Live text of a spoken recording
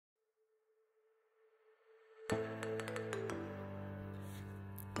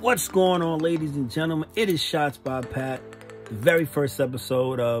What's going on, ladies and gentlemen? It is Shots by Pat, the very first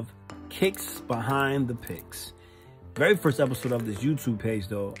episode of Kicks Behind the Pics. Very first episode of this YouTube page,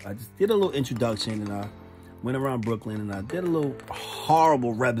 though. I just did a little introduction and I went around Brooklyn and I did a little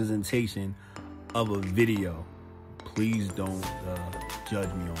horrible representation of a video. Please don't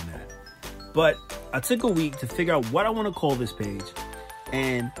judge me on that. But I took a week to figure out what I want to call this page,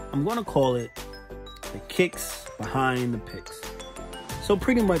 and I'm going to call it the Kicks Behind the Pics. So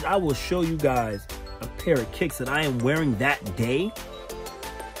pretty much I will show you guys a pair of kicks that I am wearing that day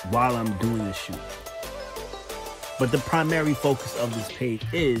while I'm doing the shoot. But the primary focus of this page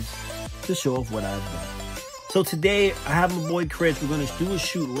is to show off what I've done. So today I have my boy Chris. We're going to do a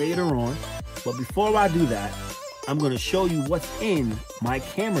shoot later on. But before I do that, I'm going to show you what's in my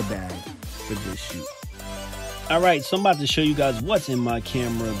camera bag for this shoot. Alright, so I'm about to show you guys what's in my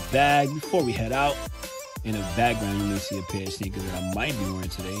camera bag before we head out. In the background, you may see a pair of sneakers that I might be wearing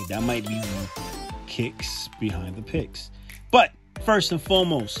today. That might be the Kicks Behind the Pics. But first and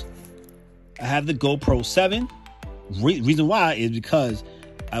foremost, I have the GoPro 7. Reason why is because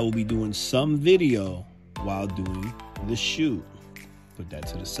I will be doing some video while doing the shoot. Put that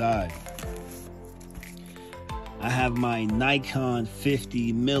to the side. I have my Nikon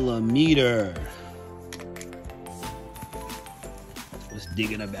 50mm. Let's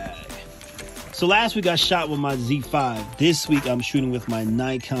dig in a bag. So last week I shot with my Z5. This week I'm shooting with my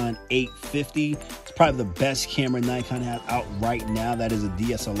Nikon 850. It's probably the best camera Nikon has out right now. That is a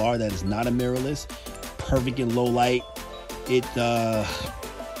DSLR. That is not a mirrorless. Perfect in low light. It 45.7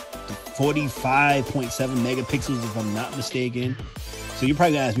 megapixels if I'm not mistaken. So you're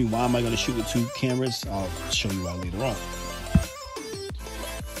probably gonna ask me, why am I gonna shoot with two cameras? I'll show you why later on.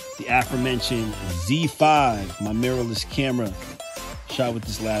 The aforementioned Z5, my mirrorless camera. Shot with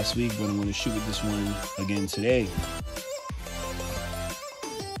this last week, but I'm going to shoot with this one again today.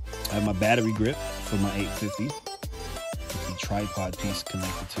 I have my battery grip for my 850 with the tripod piece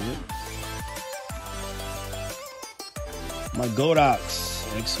connected to it. My Godox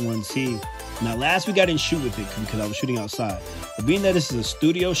X1T. Now last week I didn't shoot with it because I was shooting outside. But being that this is a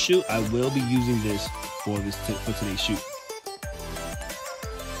studio shoot, I will be using this for today's shoot.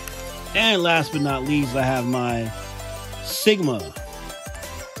 And last but not least, I have my Sigma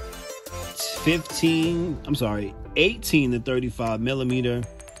 18 to 35mm.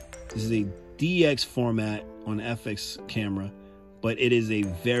 This is a DX format on FX camera, but it is a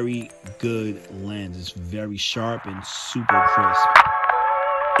very good lens. It's very sharp and super crisp.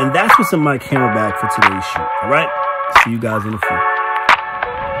 And that's what's in my camera bag for today's shoot. All right, see you guys in a few.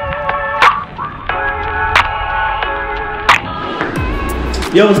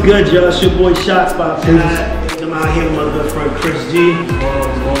 Yo, what's good, y'all? It's your boy Shots by Pat. I'm out here with my good friend Chris G.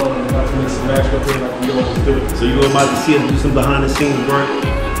 So you're about to see us do some behind the scenes work.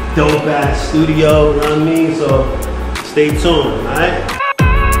 Dope ass studio, you know what I mean? So stay tuned, alright?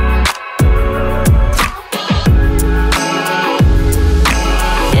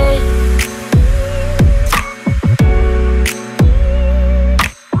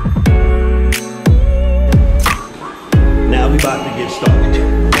 Now we about to get started.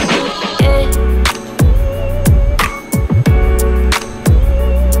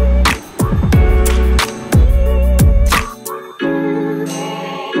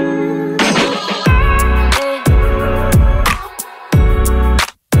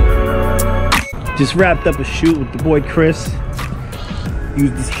 Just wrapped up a shoot with the boy Chris.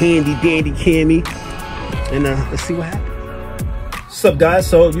 Used this handy dandy cami, and let's see what happened. What's up, guys?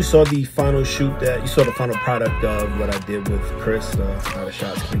 So you saw the final shoot you saw the final product of what I did with Chris. How the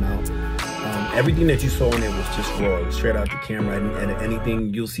shots came out. Everything that you saw in it was just raw. It was straight out the camera. I didn't edit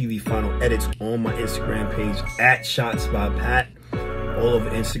anything. You'll see the final edits on my Instagram page at Shots by Pat, all over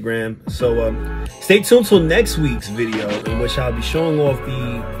Instagram. So stay tuned till next week's video, in which I'll be showing off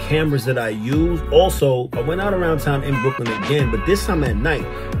the cameras that I use. Also, I went out around town in Brooklyn again, but this time at night,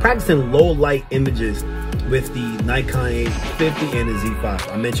 practicing low light images with the Nikon 850 and the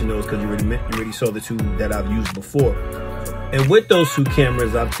Z5. I mentioned those because you already saw the two that I've used before. And with those two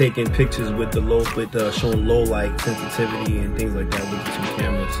cameras, I've taken pictures with showing low light sensitivity and things like that with the two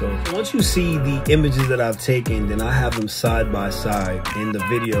cameras. So once you see the images that I've taken, then I have them side by side in the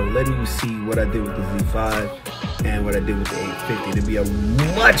video, letting you see what I did with the Z5 and what I did with the 850 to be a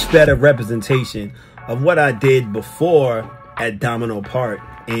much better representation of what I did before at Domino Park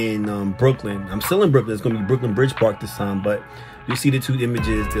in Brooklyn. I'm still in Brooklyn. It's going to be Brooklyn Bridge Park this time, but you see the two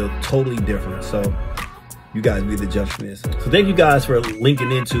images, they're totally different. So you guys be the judge for this. So thank you guys for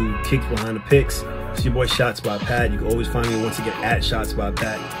linking into Kicks Behind the Pics. It's your boy Shots by Pat. You can always find me once again at Shots by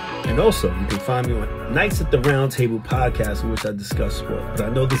Pat. And also, you can find me on Nights at the Round Table podcast, in which I discuss sport. But I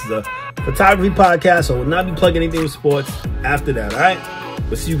know this is a photography podcast, so I will not be plugging anything with sports after that, all right?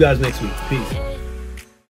 We'll see you guys next week. Peace.